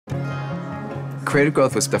Creative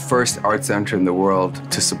Growth was the first art center in the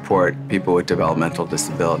world to support people with developmental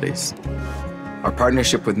disabilities. Our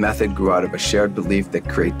partnership with Method grew out of a shared belief that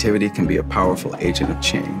creativity can be a powerful agent of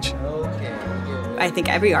change. I think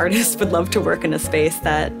every artist would love to work in a space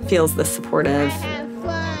that feels this supportive.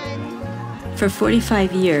 For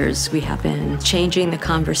 45 years, we have been changing the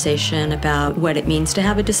conversation about what it means to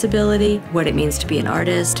have a disability, what it means to be an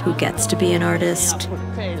artist, who gets to be an artist.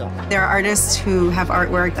 There are artists who have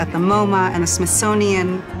artwork at the MoMA and the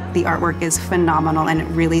Smithsonian. The artwork is phenomenal and it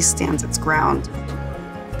really stands its ground.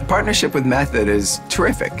 The partnership with Method is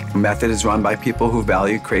terrific. Method is run by people who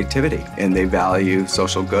value creativity and they value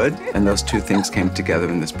social good, and those two things came together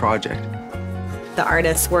in this project. The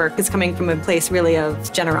artist's work is coming from a place really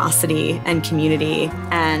of generosity and community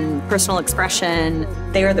and personal expression.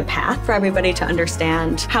 They are the path for everybody to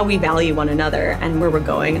understand how we value one another and where we're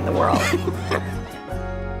going in the world.